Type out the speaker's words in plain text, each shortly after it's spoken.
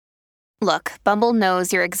Look, Bumble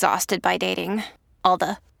knows you're exhausted by dating. All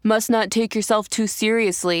the, must not take yourself too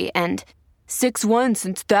seriously, and 6'1"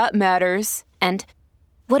 since that matters. And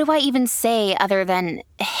what do I even say other than,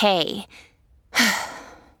 hey?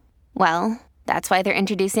 Well, that's why they're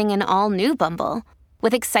introducing an all-new Bumble,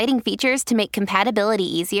 with exciting features to make compatibility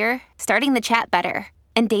easier, starting the chat better,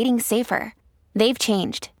 and dating safer. They've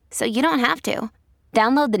changed, so you don't have to.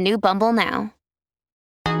 Download the new Bumble now.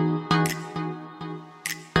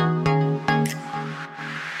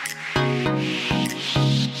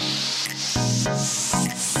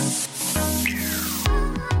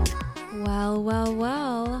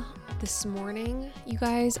 Well, this morning, you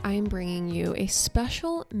guys, I'm bringing you a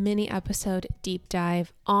special mini episode deep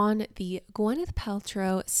dive on the Gwyneth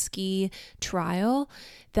Paltrow ski trial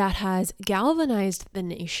that has galvanized the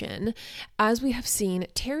nation, as we have seen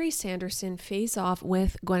Terry Sanderson face off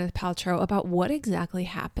with Gwyneth Paltrow about what exactly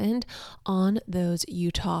happened on those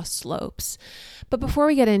Utah slopes. But before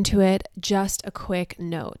we get into it, just a quick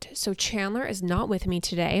note. So Chandler is not with me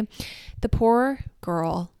today. The poor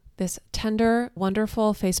girl, this tender,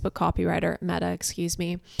 wonderful Facebook copywriter,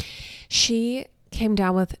 she came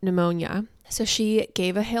down with pneumonia. So she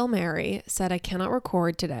gave a Hail Mary, said, I cannot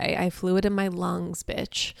record today. I have fluid in my lungs,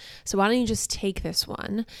 bitch. So why don't you just take this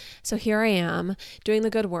one? So here I am doing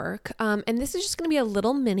the good work. And this is just going to be a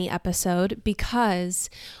little mini episode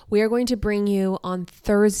because we are going to bring you on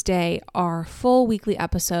Thursday our full weekly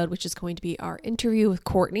episode, which is going to be our interview with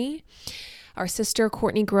Courtney. Our sister,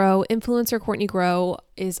 Courtney Grow, influencer Courtney Grow,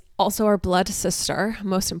 is also our blood sister,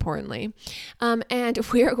 most importantly. And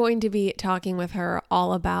we are going to be talking with her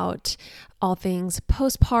all about all things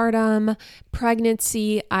postpartum,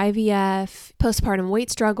 pregnancy, IVF, postpartum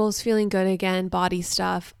weight struggles, feeling good again, body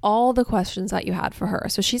stuff, all the questions that you had for her.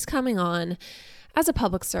 So she's coming on as a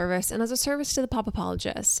public service and as a service to the pop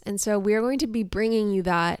apologists. And so we are going to be bringing you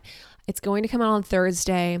that. It's going to come out on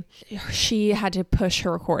Thursday. She had to push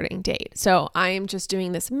her recording date. So I am just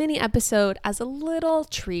doing this mini episode as a little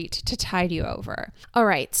treat to tide you over. All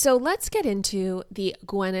right, so let's get into the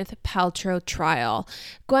Gwyneth Paltrow trial.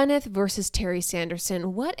 Gwyneth versus Terry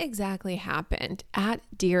Sanderson. What exactly happened at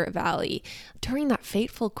Deer Valley during that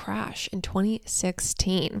fateful crash in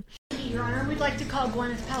 2016? Your Honor, we'd like to call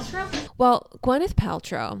Gwyneth Paltrow. Well, Gwyneth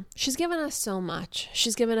Paltrow, she's given us so much.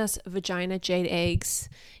 She's given us vagina jade eggs,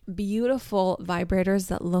 beautiful vibrators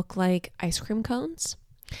that look like ice cream cones.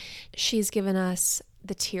 She's given us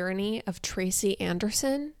the tyranny of Tracy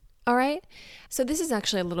Anderson. All right. So this is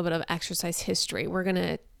actually a little bit of exercise history. We're going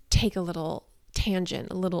to take a little tangent,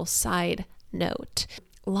 a little side note.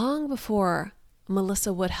 Long before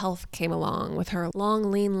Melissa Wood Health came along with her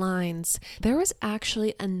long, lean lines, there was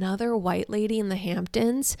actually another white lady in the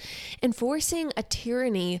Hamptons enforcing a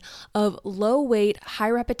tyranny of low weight, high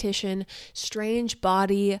repetition, strange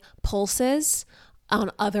body pulses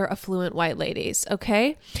on other affluent white ladies,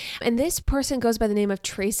 okay? And this person goes by the name of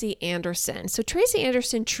Tracy Anderson. So Tracy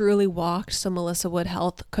Anderson truly walked so Melissa Wood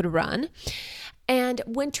Health could run. And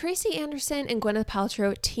when Tracy Anderson and Gwyneth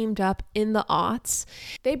Paltrow teamed up in the aughts,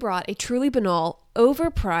 they brought a truly banal,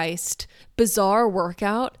 overpriced, bizarre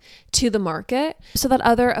workout to the market so that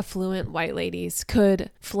other affluent white ladies could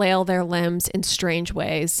flail their limbs in strange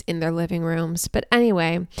ways in their living rooms. But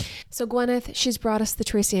anyway, so Gwyneth, she's brought us the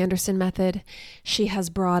Tracy Anderson method. She has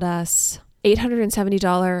brought us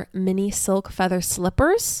 $870 mini silk feather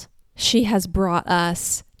slippers. She has brought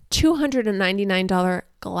us $299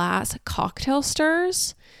 glass cocktail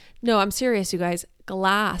stirs. No, I'm serious, you guys.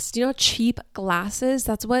 Glass. Do you know cheap glasses?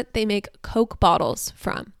 That's what they make Coke bottles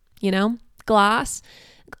from, glass.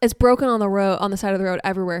 It's broken on the side of the road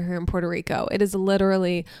everywhere here in Puerto Rico. It is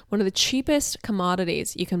literally one of the cheapest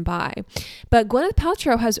commodities you can buy. But Gwyneth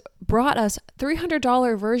Paltrow has brought us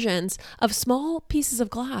 $300 versions of small pieces of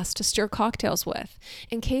glass to stir cocktails with,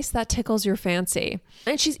 in case that tickles your fancy.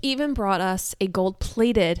 And she's even brought us a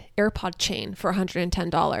gold-plated AirPod chain for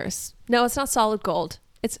 $110. No, it's not solid gold.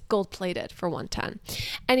 It's gold-plated for $110.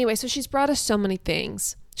 Anyway, so she's brought us so many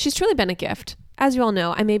things. She's truly been a gift. As you all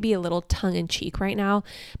know, I may be a little tongue-in-cheek right now,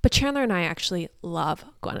 but Chandler and I actually love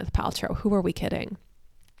Gwyneth Paltrow. Who are we kidding?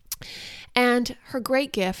 And her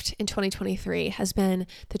great gift in 2023 has been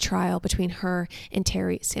the trial between her and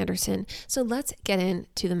Terry Sanderson. So let's get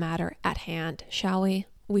into the matter at hand, shall we?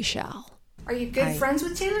 We shall. Are you good friends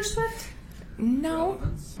with Taylor Swift? No.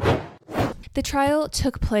 The trial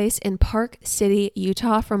took place in Park City,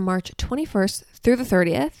 Utah from March 21st through the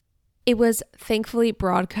 30th. It was thankfully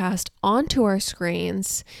broadcast onto our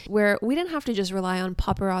screens where we didn't have to just rely on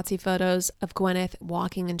paparazzi photos of Gwyneth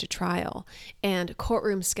walking into trial and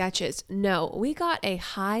courtroom sketches. No, we got a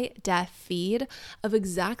high-def feed of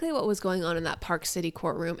exactly what was going on in that Park City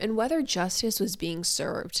courtroom and whether justice was being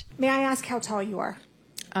served. May I ask how tall you are?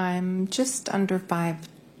 I'm just under 5'10".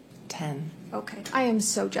 Okay. I am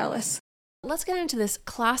so jealous. Let's get into this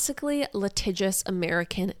classically litigious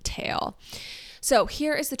American tale. So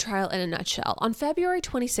here is the trial in a nutshell. On February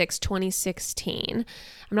 26, 2016,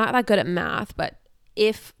 I'm not that good at math, but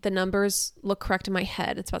if the numbers look correct in my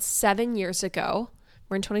head, it's about 7 years ago.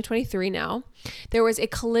 We're in 2023 now. There was a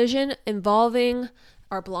collision involving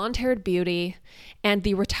our blonde-haired beauty and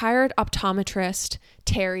the retired optometrist,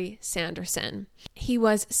 Terry Sanderson. He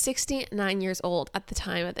was 69 years old at the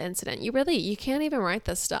time of the incident. You can't even write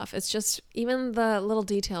this stuff. It's just, even the little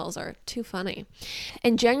details are too funny.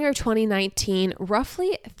 In January of 2019,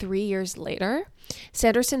 roughly 3 years later,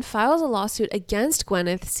 Sanderson files a lawsuit against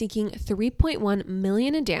Gwyneth seeking $3.1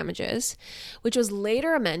 million in damages, which was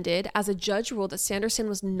later amended as a judge ruled that Sanderson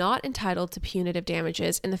was not entitled to punitive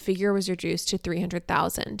damages and the figure was reduced to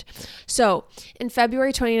 $300,000. So in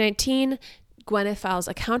February 2019, Gwyneth files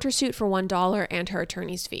a countersuit for $1 and her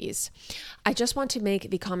attorney's fees. I just want to make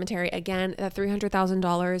the commentary again that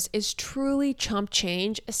 $300,000 is truly chump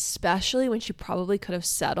change, especially when she probably could have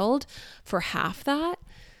settled for half that.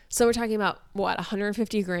 So we're talking about, what,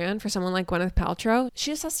 $150,000 for someone like Gwyneth Paltrow?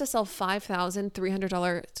 She just has to sell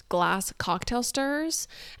 $5,300 glass cocktail stirrers,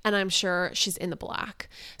 and I'm sure she's in the black.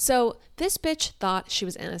 So this bitch thought she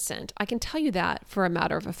was innocent. I can tell you that for a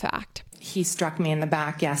matter of a fact. He struck me in the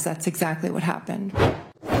back. Yes, that's exactly what happened.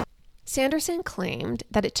 Sanderson claimed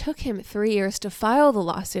that it took him 3 years to file the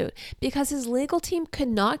lawsuit because his legal team could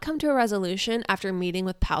not come to a resolution after meeting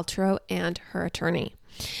with Paltrow and her attorney.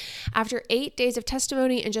 After 8 days of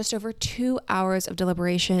testimony and just over 2 hours of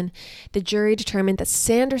deliberation, the jury determined that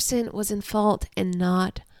Sanderson was in fault and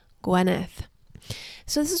not Gwyneth.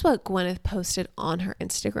 So this is what Gwyneth posted on her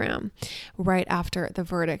Instagram right after the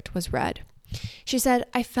verdict was read. She said,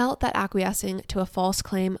 "I felt that acquiescing to a false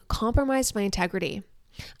claim compromised my integrity.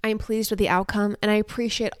 I am pleased with the outcome, and I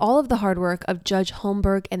appreciate all of the hard work of Judge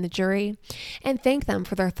Holmberg and the jury, and thank them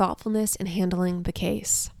for their thoughtfulness in handling the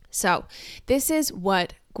case." So this is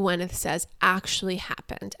what Gwyneth says actually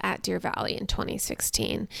happened at Deer Valley in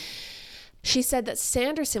 2016. She said that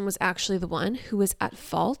Sanderson was actually the one who was at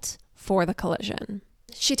fault for the collision.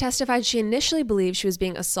 She testified she initially believed she was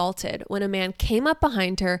being assaulted when a man came up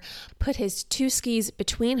behind her, put his two skis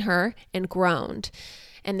between her, and groaned,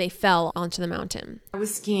 and they fell onto the mountain. I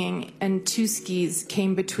was skiing, and two skis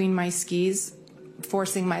came between my skis,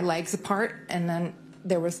 forcing my legs apart, and then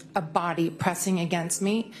there was a body pressing against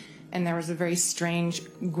me, and there was a very strange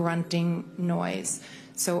grunting noise.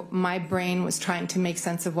 So my brain was trying to make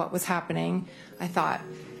sense of what was happening. I thought,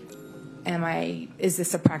 is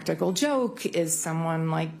this a practical joke? Is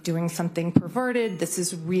someone like doing something perverted? This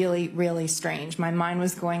is really, really strange. My mind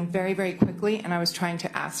was going very, very quickly, and I was trying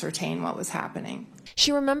to ascertain what was happening.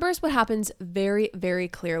 She remembers what happens very, very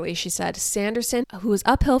clearly. She said Sanderson, who was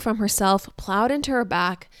uphill from herself, plowed into her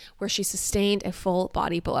back where she sustained a full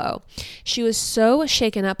body blow. She was so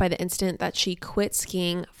shaken up by the incident that she quit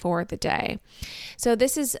skiing for the day. So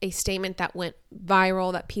this is a statement that went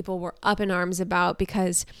viral that people were up in arms about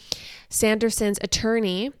because Sanderson's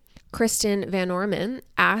attorney, Kristen Van Orman,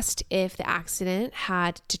 asked if the accident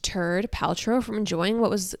had deterred Paltrow from enjoying what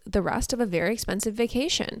was the rest of a very expensive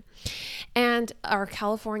vacation. And our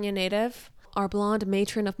California native, our blonde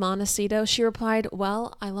matron of Montecito, she replied,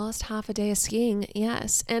 "Well, I lost half a day of skiing,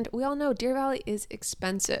 yes." And we all know Deer Valley is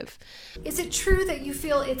expensive. Is it true that you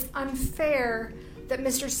feel it's unfair that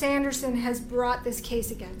Mr. Sanderson has brought this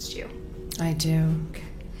case against you? I do. Okay.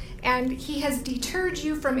 And he has deterred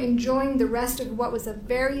you from enjoying the rest of what was a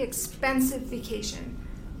very expensive vacation?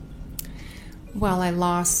 Well, I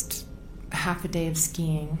lost half a day of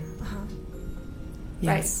skiing.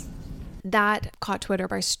 Yes. Right. That caught Twitter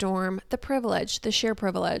by storm. The privilege, the sheer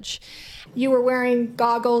privilege. You were wearing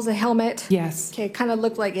goggles, a helmet? Yes. Okay, kind of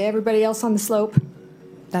looked like everybody else on the slope?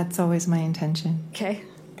 That's always my intention. Okay.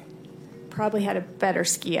 Probably had a better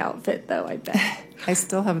ski outfit, though, I bet. I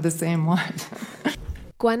still have the same one.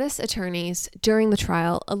 Gwyneth's attorneys during the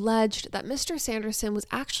trial alleged that Mr. Sanderson was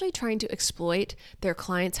actually trying to exploit their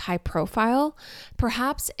client's high profile,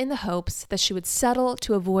 perhaps in the hopes that she would settle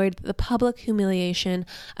to avoid the public humiliation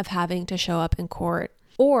of having to show up in court,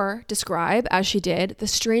 or describe, as she did, the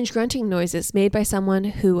strange grunting noises made by someone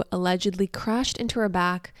who allegedly crashed into her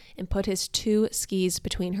back and put his two skis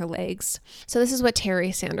between her legs. So this is what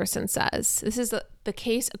Terry Sanderson says. This is The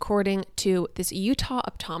case, according to this Utah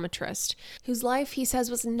optometrist, whose life he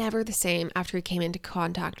says was never the same after he came into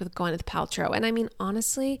contact with Gwyneth Paltrow. And I mean,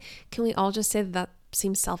 honestly, can we all just say that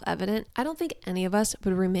seems self-evident? I don't think any of us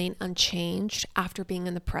would remain unchanged after being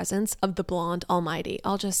in the presence of the blonde almighty.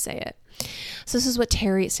 I'll just say it. So this is what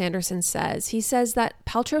Terry Sanderson says. He says that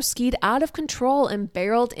Paltrow skied out of control and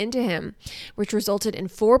barreled into him, which resulted in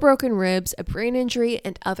 4 broken ribs, a brain injury,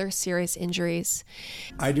 and other serious injuries.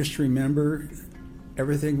 I just remember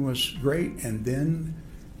everything was great, and then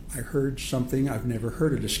I heard something I've never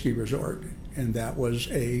heard at a ski resort, and that was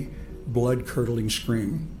a blood-curdling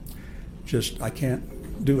scream. Just, I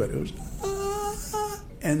can't do it. It was, ah,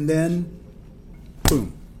 and then,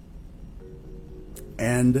 boom.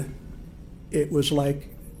 And it was like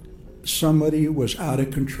somebody was out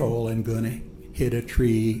of control and gonna hit a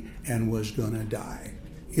tree and was gonna die.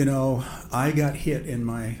 You know, I got hit in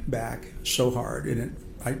my back so hard, and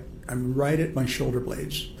I'm right at my shoulder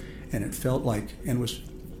blades, and it felt like, and was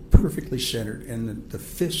perfectly centered, and the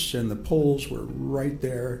fists and the poles were right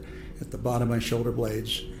there at the bottom of my shoulder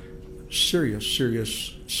blades.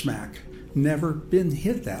 Serious smack. Never been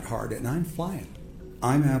hit that hard, and I'm flying.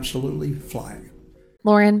 I'm absolutely flying.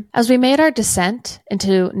 Lauren, as we made our descent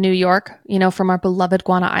into New York, from our beloved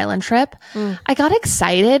Guana Island trip, I got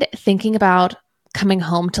excited thinking about coming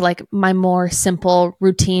home to like my more simple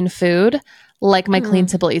routine food, like my Clean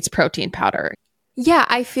Simple Eats protein powder. Yeah,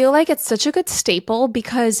 I feel like it's such a good staple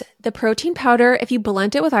because the protein powder, if you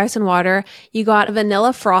blend it with ice and water, you got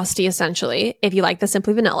vanilla frosty essentially, if you like the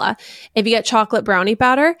Simply Vanilla. If you get chocolate brownie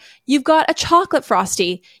powder, you've got a chocolate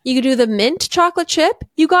frosty. You could do the mint chocolate chip,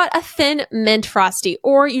 you got a thin mint frosty,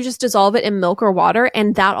 or you just dissolve it in milk or water,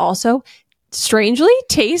 and that also strangely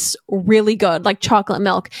tastes really good, like chocolate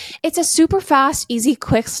milk. It's a super fast, easy,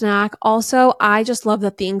 quick snack. Also, I just love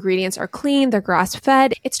that the ingredients are clean, they're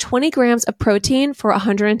grass-fed. It's 20 grams of protein for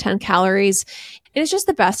 110 calories. It is just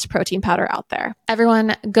the best protein powder out there.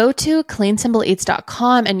 Everyone, go to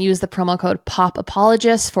cleansimpleeats.com and use the promo code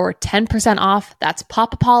POPAPOLOGIST for 10% off. That's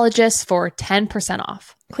POPAPOLOGIST for 10%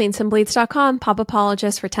 off. Cleansimpleeats.com,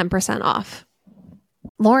 POPAPOLOGIST for 10% off.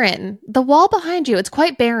 Lauren, the wall behind you, it's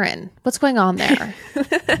quite barren. What's going on there?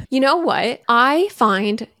 You know what? I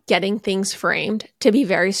find getting things framed to be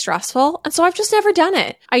very stressful, and so I've just never done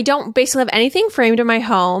it. I don't basically have anything framed in my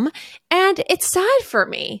home, and it's sad for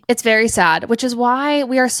me. It's very sad, which is why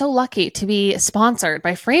we are so lucky to be sponsored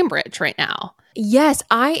by FrameBridge right now. Yes,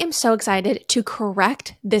 I am so excited to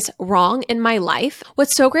correct this wrong in my life.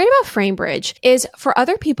 What's so great about FrameBridge is for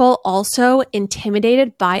other people also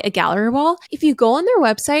intimidated by a gallery wall, if you go on their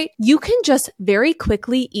website, you can just very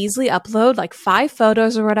quickly, easily upload like 5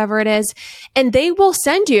 photos or whatever it is, and they will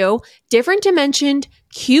send you different dimensioned,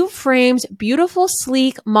 cute frames, beautiful,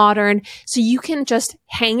 sleek, modern, so you can just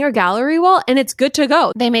hang your gallery wall and it's good to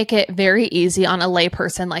go. They make it very easy on a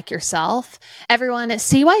layperson like yourself. Everyone,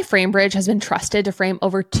 see why FrameBridge has been trusted to frame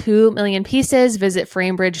over 2 million pieces. Visit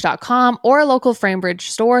framebridge.com or a local FrameBridge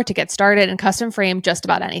store to get started and custom frame just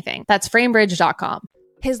about anything. That's framebridge.com.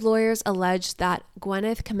 His lawyers alleged that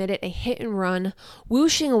Gwyneth committed a hit and run,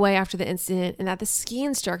 whooshing away after the incident, and that the ski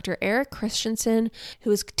instructor, Eric Christensen,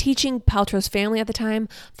 who was teaching Paltrow's family at the time,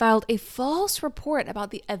 filed a false report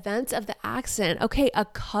about the events of the accident. Okay, a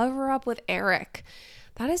cover-up with Eric.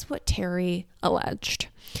 That is what Terry alleged.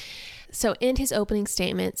 So in his opening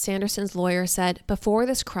statement, Sanderson's lawyer said, before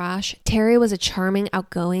this crash, Terry was a charming,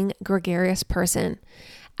 outgoing, gregarious person.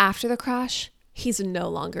 After the crash, he's no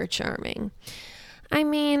longer charming. I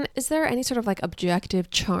mean, is there any sort of like objective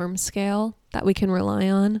charm scale that we can rely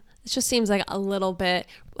on? It just seems like a little bit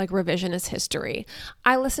like revisionist history.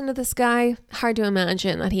 I listen to this guy, hard to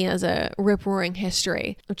imagine that he has a rip-roaring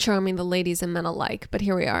history of charming the ladies and men alike, but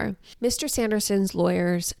here we are. Mr. Sanderson's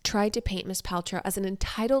lawyers tried to paint Miss Paltrow as an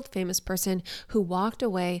entitled famous person who walked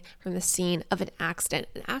away from the scene of an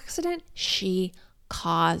accident she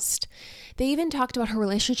caused. They even talked about her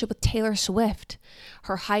relationship with Taylor Swift,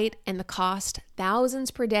 her height, and the cost,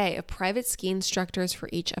 thousands per day, of private ski instructors for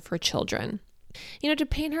each of her children. To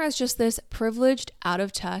paint her as just this privileged, out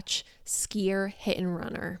of touch skier hit and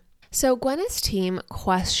runner. So Gwyneth's team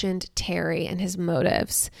questioned Terry and his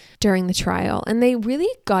motives during the trial, and they really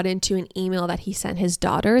got into an email that he sent his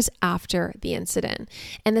daughters after the incident.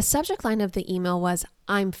 And the subject line of the email was,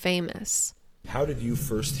 "I'm famous." How did you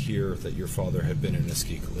first hear that your father had been in a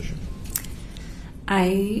ski collision?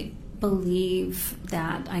 I believe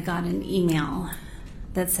that I got an email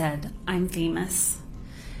that said, "I'm famous,"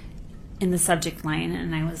 in the subject line,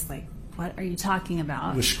 and I was like, what are you talking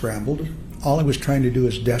about? I was scrambled. All I was trying to do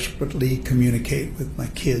is desperately communicate with my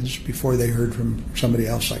kids before they heard from somebody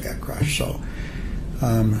else I got crushed. So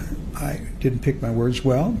I didn't pick my words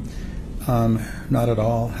well, not at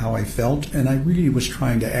all how I felt, and I really was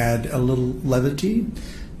trying to add a little levity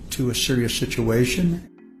to a serious situation.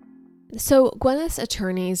 So Gwyneth's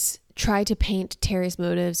attorneys tried to paint Terry's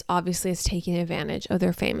motives obviously as taking advantage of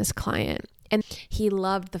their famous client. And he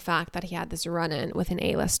loved the fact that he had this run-in with an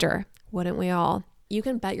A-lister. Wouldn't we all? You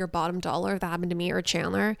can bet your bottom dollar if that happened to me or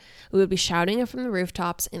Chandler, we would be shouting it from the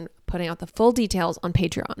rooftops and putting out the full details on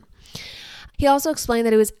Patreon. He also explained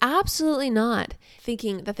that he was absolutely not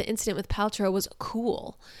thinking that the incident with Paltrow was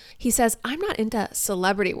cool. He says, I'm not into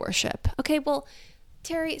celebrity worship. Okay, well,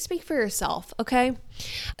 Terry, speak for yourself, okay?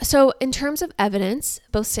 So in terms of evidence,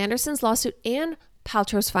 both Sanderson's lawsuit and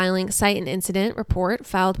Paltrow's filing cite an incident report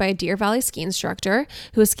filed by a Deer Valley ski instructor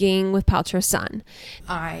who was skiing with Paltrow's son.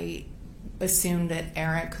 I assumed that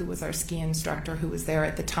Eric, who was our ski instructor, who was there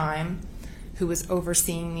at the time, who was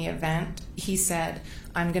overseeing the event, he said,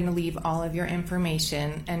 I'm going to leave all of your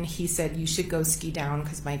information. And he said, you should go ski down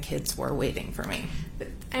because my kids were waiting for me.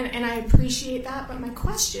 And I appreciate that, but my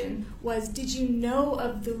question was, did you know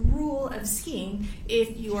of the rule of skiing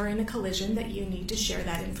if you are in a collision that you need to share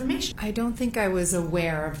that information? I don't think I was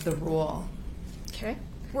aware of the rule. Okay.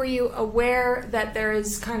 Were you aware that there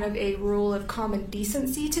is kind of a rule of common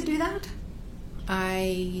decency to do that?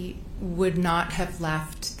 I would not have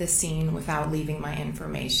left the scene without leaving my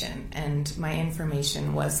information, and my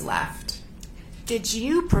information was left. Did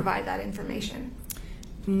you provide that information?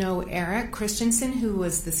 No, Eric Christensen, who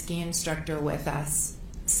was the ski instructor with us,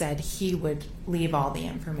 said he would leave all the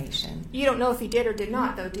information. You don't know if he did or did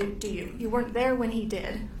not, though, do you? You weren't there when he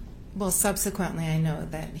did. Well, subsequently, I know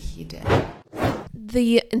that he did.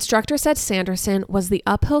 The instructor said Sanderson was the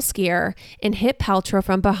uphill skier and hit Paltrow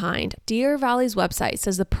from behind. Deer Valley's website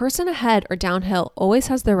says the person ahead or downhill always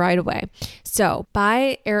has the right of way. So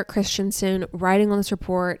by Eric Christensen writing on this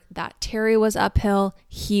report that Terry was uphill,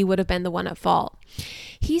 he would have been the one at fault.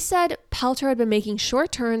 He said Paltrow had been making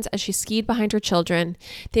short turns as she skied behind her children.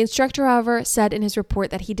 The instructor, however, said in his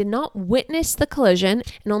report that he did not witness the collision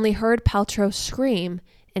and only heard Paltrow scream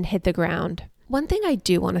and hit the ground. One thing I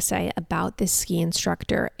do want to say about this ski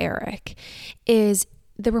instructor, Eric, is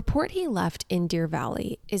the report he left in Deer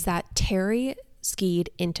Valley is that Terry skied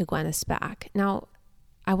into Gwyneth's back. Now,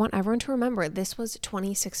 I want everyone to remember this was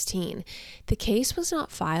 2016. The case was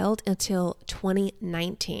not filed until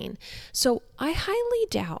 2019. So I highly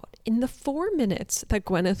doubt in the 4 minutes that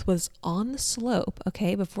Gwyneth was on the slope,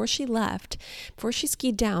 okay, before she left, before she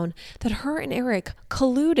skied down, that her and Eric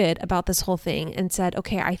colluded about this whole thing and said,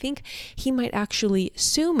 okay, I think he might actually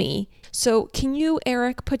sue me. So can you,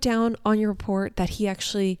 Eric, put down on your report that he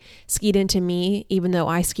actually skied into me, even though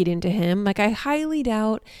I skied into him? Like, I highly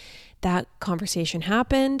doubt that conversation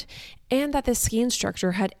happened and that the ski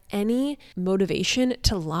instructor had any motivation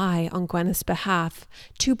to lie on Gwyneth's behalf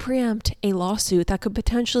to preempt a lawsuit that could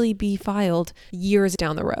potentially be filed years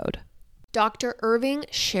down the road. Dr. Irving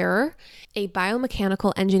Scherer, a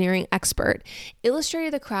biomechanical engineering expert,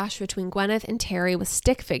 illustrated the crash between Gwyneth and Terry with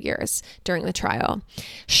stick figures during the trial.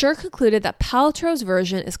 Scherer concluded that Paltrow's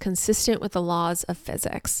version is consistent with the laws of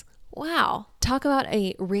physics. Wow. Talk about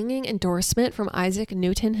a ringing endorsement from Isaac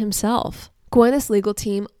Newton himself. Gwyneth's legal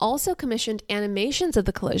team also commissioned animations of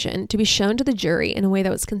the collision to be shown to the jury in a way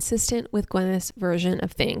that was consistent with Gwyneth's version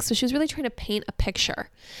of things. So she was really trying to paint a picture,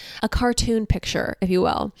 a cartoon picture, if you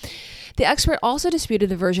will. The expert also disputed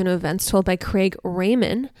the version of events told by Craig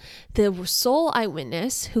Raymond, the sole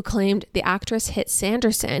eyewitness who claimed the actress hit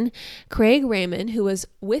Sanderson. Craig Raymond, who was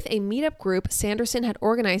with a meetup group Sanderson had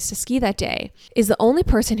organized to ski that day, is the only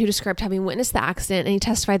person who described having witnessed the accident, and he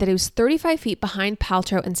testified that he was 35 feet behind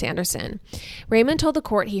Paltrow and Sanderson. Raymond told the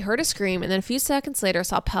court he heard a scream and then a few seconds later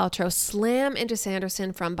saw Paltrow slam into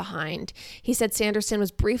Sanderson from behind. He said Sanderson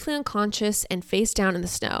was briefly unconscious and face down in the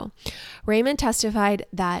snow. Raymond testified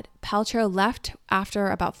that Paltrow left after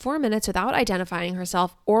about 4 minutes without identifying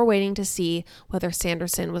herself or waiting to see whether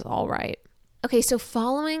Sanderson was all right. Okay, so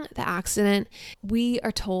following the accident, we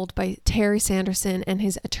are told by Terry Sanderson and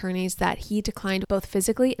his attorneys that he declined both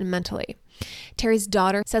physically and mentally. Terry's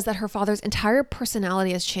daughter says that her father's entire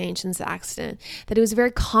personality has changed since the accident, that he was a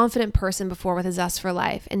very confident person before with a zest for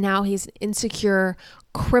life, and now he's an insecure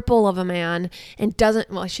cripple of a man and doesn't,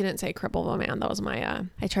 well, she didn't say cripple of a man, that was my,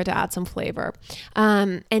 I tried to add some flavor,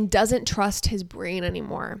 and doesn't trust his brain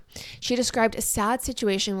anymore. She described a sad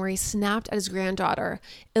situation where he snapped at his granddaughter,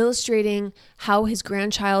 illustrating how his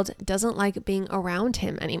grandchild doesn't like being around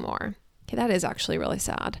him anymore. Okay, that is actually really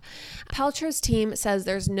sad. Paltrow's team says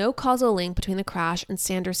there's no causal link between the crash and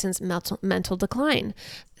Sanderson's mental decline.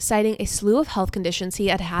 citing a slew of health conditions he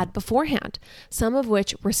had had beforehand, some of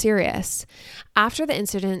which were serious. After the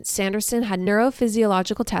incident, Sanderson had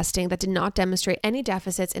neurophysiological testing that did not demonstrate any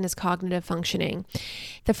deficits in his cognitive functioning.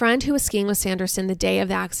 The friend who was skiing with Sanderson the day of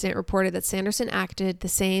the accident reported that Sanderson acted the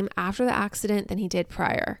same after the accident than he did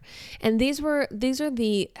prior. And these are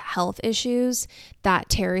the health issues that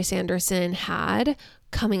Terry Sanderson had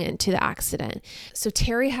coming into the accident. So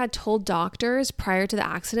Terry had told doctors prior to the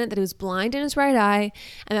accident that he was blind in his right eye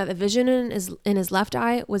and that the vision in his left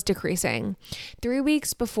eye was decreasing. 3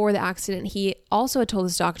 weeks before the accident, he also had told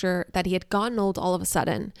his doctor that he had gotten old all of a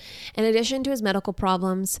sudden. In addition to his medical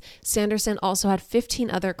problems, Sanderson also had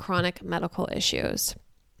 15 other chronic medical issues.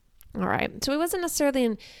 All right, so he wasn't necessarily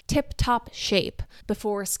in tip-top shape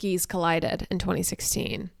before skis collided in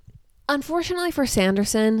 2016. Unfortunately for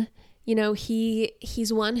Sanderson, you know,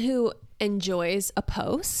 he's one who enjoys a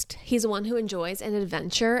post. He's one who enjoys an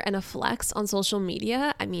adventure and a flex on social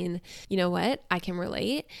media. I mean, you know what? I can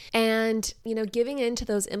relate. And, you know, giving in to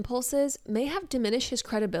those impulses may have diminished his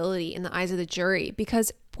credibility in the eyes of the jury,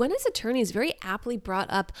 because Gwyneth's attorneys very aptly brought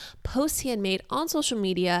up posts he had made on social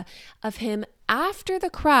media of him after the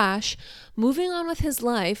crash, moving on with his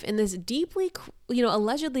life in this deeply,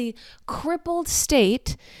 allegedly crippled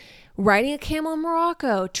state, riding a camel in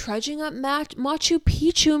Morocco, trudging up Machu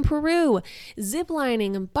Picchu in Peru,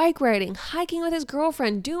 ziplining and bike riding, hiking with his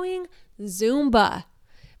girlfriend, doing Zumba,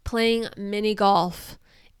 playing mini golf,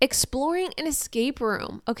 exploring an escape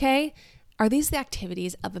room, okay? Are these the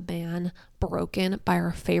activities of a man broken by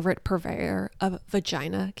our favorite purveyor of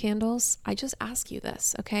vagina candles? I just ask you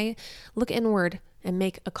this, okay? Look inward and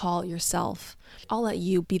make a call yourself. I'll let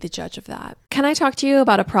you be the judge of that. Can I talk to you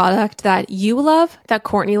about a product that you love, that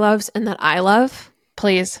Courtney loves, and that I love?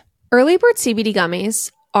 Please. Early Bird CBD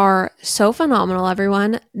gummies are so phenomenal,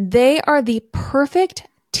 everyone. They are the perfect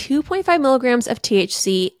 2.5 milligrams of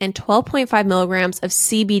THC and 12.5 milligrams of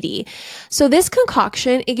CBD. So this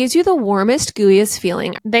concoction, it gives you the warmest, gooeyest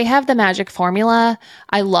feeling. They have the magic formula.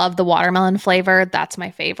 I love the watermelon flavor. That's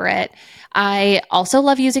my favorite. I also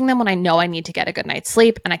love using them when I know I need to get a good night's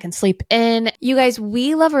sleep and I can sleep in. You guys,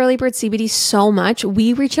 we love Early Bird CBD so much.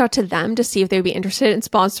 We reached out to them to see if they would be interested in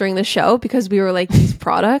sponsoring the show, because we were like, these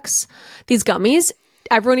products, these gummies,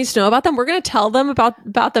 everyone needs to know about them. We're going to tell them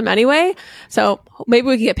about them anyway. So maybe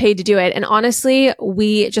we can get paid to do it. And honestly,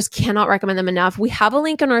 we just cannot recommend them enough. We have a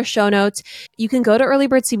link in our show notes. You can go to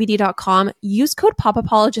earlybirdcbd.com, use code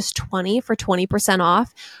POPAPOLOGIST20 for 20%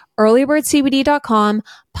 off. earlybirdcbd.com,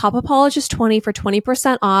 POPAPOLOGIST20 for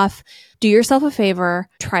 20% off. Do yourself a favor,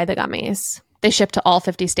 try the gummies. They ship to all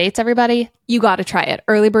 50 states, everybody. You got to try it.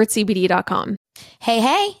 earlybirdcbd.com.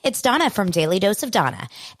 Hey, it's Donna from Daily Dose of Donna.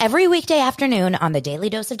 Every weekday afternoon on the Daily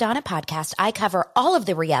Dose of Donna podcast, I cover all of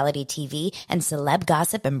the reality TV and celeb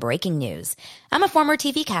gossip and breaking news. I'm a former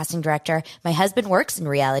TV casting director. My husband works in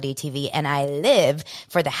reality TV, and I live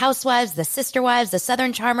for the Housewives, the Sister Wives, the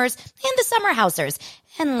Southern Charmers, and the Summer Housers.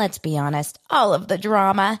 And let's be honest, all of the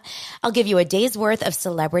drama. I'll give you a day's worth of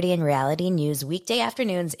celebrity and reality news weekday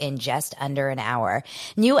afternoons in just under an hour.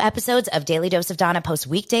 New episodes of Daily Dose of Donna post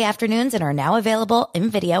weekday afternoons and are now available in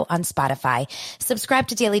video on Spotify. Subscribe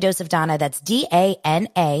to Daily Dose of Donna. That's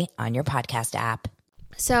DANA on your podcast app.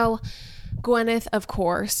 So Gwyneth, of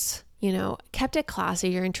course, kept it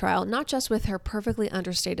classy during trial, not just with her perfectly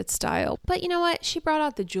understated style, but you know what? She brought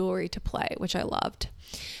out the jewelry to play, which I loved.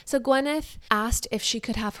 So Gwyneth asked if she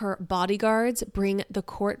could have her bodyguards bring the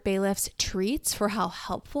court bailiffs treats for how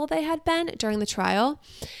helpful they had been during the trial.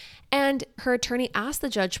 And her attorney asked the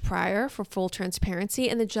judge prior for full transparency,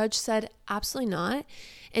 and the judge said absolutely not,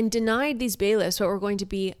 and denied these bailiffs what were going to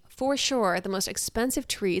be, for sure, the most expensive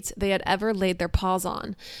treats they had ever laid their paws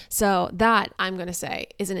on. So that, I'm going to say,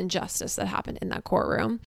 is an injustice that happened in that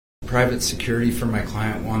courtroom. Private security for my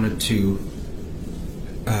client wanted to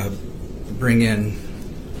bring in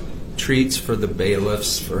treats for the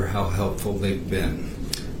bailiffs for how helpful they've been.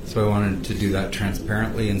 So I wanted to do that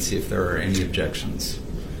transparently and see if there are any objections.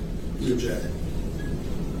 We object.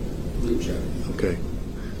 Okay.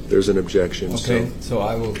 There's an objection. Okay, so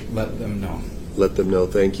I will let them know. Let them know.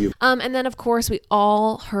 Thank you. And then, of course, we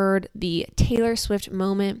all heard the Taylor Swift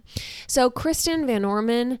moment. So Kristen Van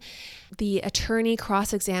Orman, the attorney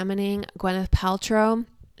cross-examining Gwyneth Paltrow,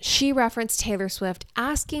 she referenced Taylor Swift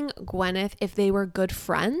asking Gwyneth if they were good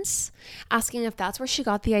friends, asking if that's where she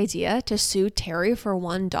got the idea to sue Terry for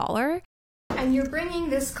 $1. And you're bringing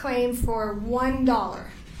this claim for $1.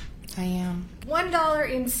 I am. $1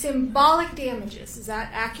 in symbolic damages. Is that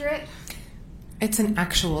accurate? It's an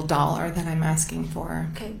actual dollar that I'm asking for.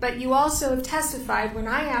 Okay, but you also have testified when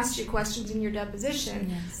I asked you questions in your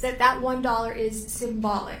deposition that $1 is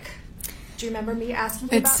symbolic. Do you remember me asking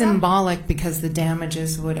you It's about symbolic because the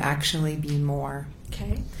damages would actually be more. that?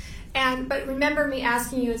 Okay. But remember me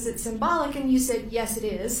asking you, is it symbolic? And you said, yes, it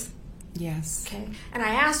is. Yes. Okay. And I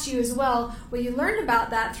asked you as well, you learned about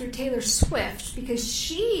that through Taylor Swift because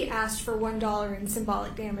she asked for $1 in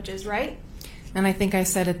symbolic damages, right? And I think I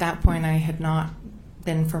said at that point I had not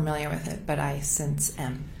been familiar with it, but I since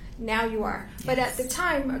am. Now you are. Yes. But at the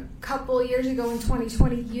time, a couple years ago in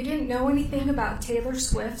 2020, you didn't know anything about Taylor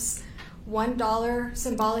Swift's $1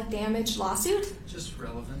 symbolic damage lawsuit? Just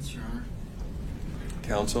relevance, Your Honor.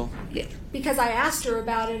 Counsel? Yeah, because I asked her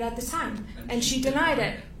about it at the time, and she denied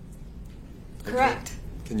it. Correct.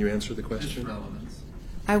 Can you answer the Just question? relevance.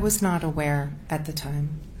 I was not aware at the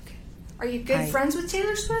time. Are you good friends with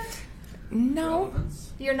Taylor Swift? No.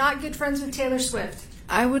 Relevance. You're not good friends with Taylor Swift.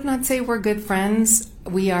 I would not say we're good friends.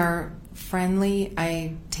 We are friendly.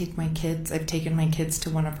 I've taken my kids to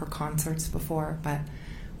one of her concerts before, but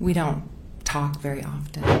we don't talk very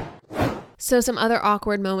often. So some other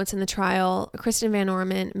awkward moments in the trial. Kristen Van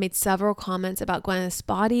Orman made several comments about Gwyneth's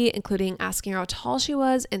body, including asking her how tall she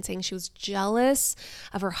was and saying she was jealous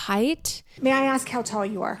of her height. May I ask how tall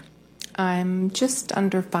you are? I'm just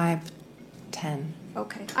under 5'10".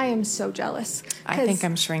 Okay. I am so jealous. I think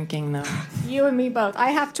I'm shrinking, though. You and me both.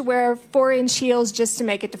 I have to wear 4-inch heels just to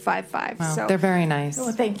make it to 5'5". Well, so they're very nice.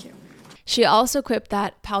 Well, thank you. She also quipped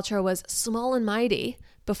that Paltrow was small and mighty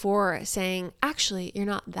before saying, actually, you're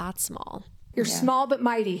not that small. You're small but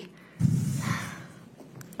mighty.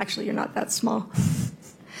 Actually, you're not that small.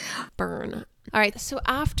 Burn. All right, so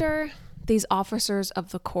after these officers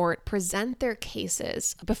of the court present their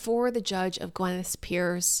cases before the judge of Gwyneth's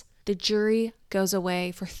peers, the jury goes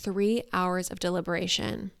away for 3 hours of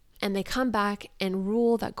deliberation. And they come back and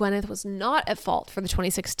rule that Gwyneth was not at fault for the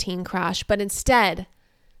 2016 crash, but instead,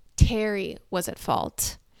 Terry was at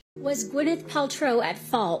fault. Was Gwyneth Paltrow at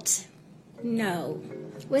fault? No.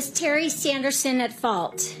 Was Terry Sanderson at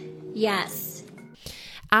fault? Yes.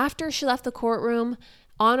 After she left the courtroom,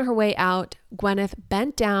 on her way out, Gwyneth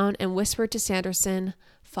bent down and whispered to Sanderson,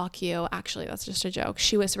 "Fuck you." Actually, that's just a joke.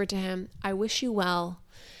 She whispered to him, "I wish you well."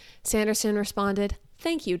 Sanderson responded,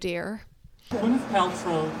 "Thank you, dear." Gwyneth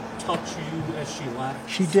Paltrow touched you as she left?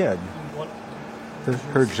 She did. What?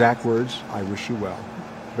 Her exact words, "I wish you well."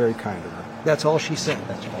 Very kind of her. That's all she said?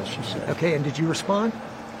 That's all she said. Okay, and did you respond?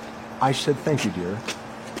 I said, "Thank you, dear."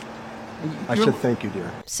 I said, "Thank you,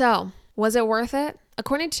 dear." So, was it worth it?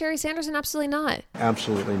 According to Terry Sanderson, absolutely not.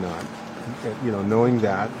 Absolutely not. Knowing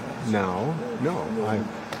that now, no.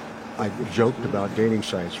 I joked about dating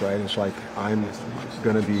sites, right? It's like I'm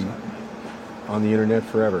going to be on the internet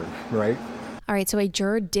forever, right? All right, so a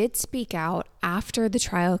juror did speak out after the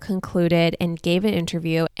trial concluded and gave an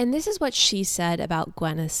interview, and this is what she said about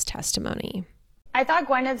Gwyneth's testimony. I thought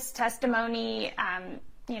Gwyneth's testimony,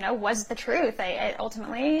 was the truth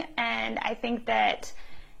ultimately, and I think that,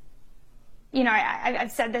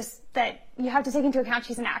 I've said this, that you have to take into account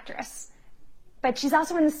she's an actress, but she's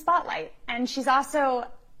also in the spotlight, and she's also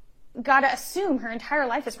got to assume her entire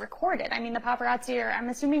life is recorded. I mean, the paparazzi are, I'm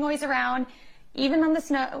assuming, always around, even on the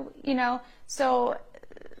snow, So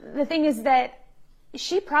the thing is that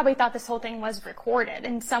she probably thought this whole thing was recorded,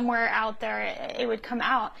 and somewhere out there it would come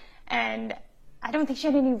out. And I don't think she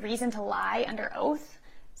had any reason to lie under oath.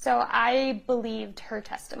 So I believed her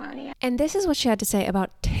testimony. And this is what she had to say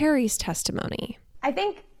about Terry's testimony. I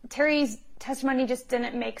think Terry's testimony just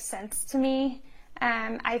didn't make sense to me.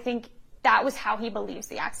 I think that was how he believes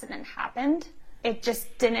the accident happened. It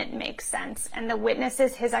just didn't make sense. And the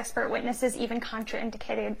witnesses, his expert witnesses, even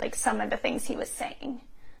contraindicated some of the things he was saying.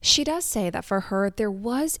 She does say that for her, there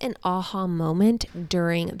was an aha moment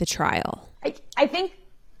during the trial. I think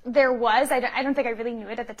there was. I don't think I really knew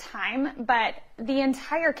it at the time, but the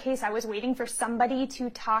entire case, I was waiting for somebody to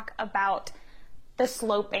talk about the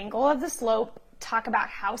slope angle of the slope, talk about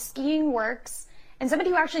how skiing works, and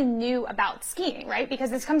somebody who actually knew about skiing, right?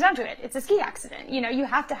 Because this comes down to it. It's a ski accident. You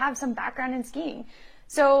have to have some background in skiing.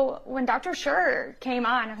 So when Dr. Schur came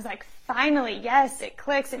on, I was like, finally, yes, it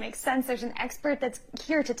clicks. It makes sense. There's an expert that's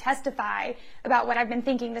here to testify about what I've been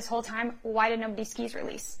thinking this whole time. Why did nobody's skis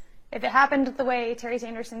release? If it happened the way Terry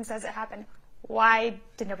Sanderson says it happened, why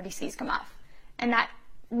did nobody's skis come off? And that,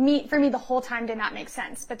 for me, the whole time did not make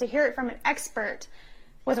sense. But to hear it from an expert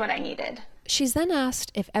was what I needed. She's then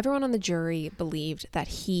asked if everyone on the jury believed that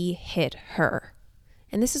he hit her.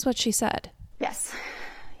 And this is what she said. Yes.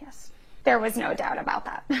 There was no doubt about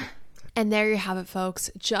that. And there you have it,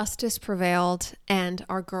 folks. Justice prevailed and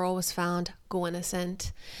our girl was found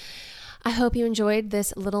GWYNNOCENT. I hope you enjoyed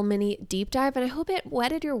this little mini deep dive, and I hope it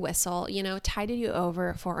wetted your whistle, tided you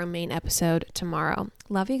over for our main episode tomorrow.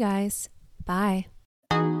 Love you guys. Bye.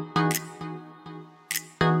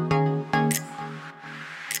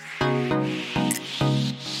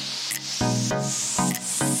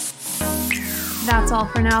 That's all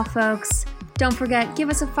for now, folks. Don't forget, give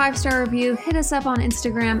us a 5-star review, hit us up on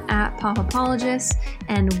Instagram at Popapologists,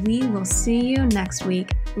 and we will see you next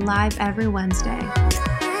week, live every Wednesday.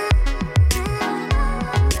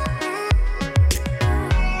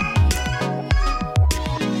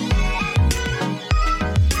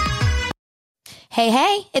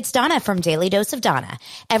 Hey, it's Donna from Daily Dose of Donna.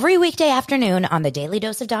 Every weekday afternoon on the Daily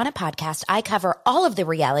Dose of Donna podcast, I cover all of the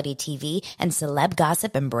reality TV and celeb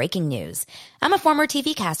gossip and breaking news. I'm a former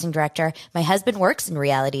TV casting director. My husband works in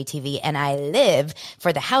reality TV, and I live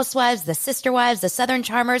for the Housewives, the Sister Wives, the Southern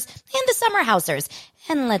Charmers, and the Summer Housers.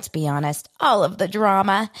 And let's be honest, all of the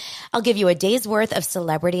drama. I'll give you a day's worth of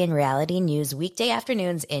celebrity and reality news weekday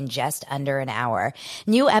afternoons in just under an hour.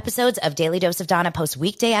 New episodes of Daily Dose of Donna post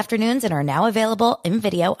weekday afternoons and are now available in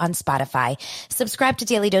video on Spotify. Subscribe to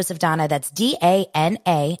Daily Dose of Donna, that's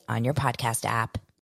DANA, on your podcast app.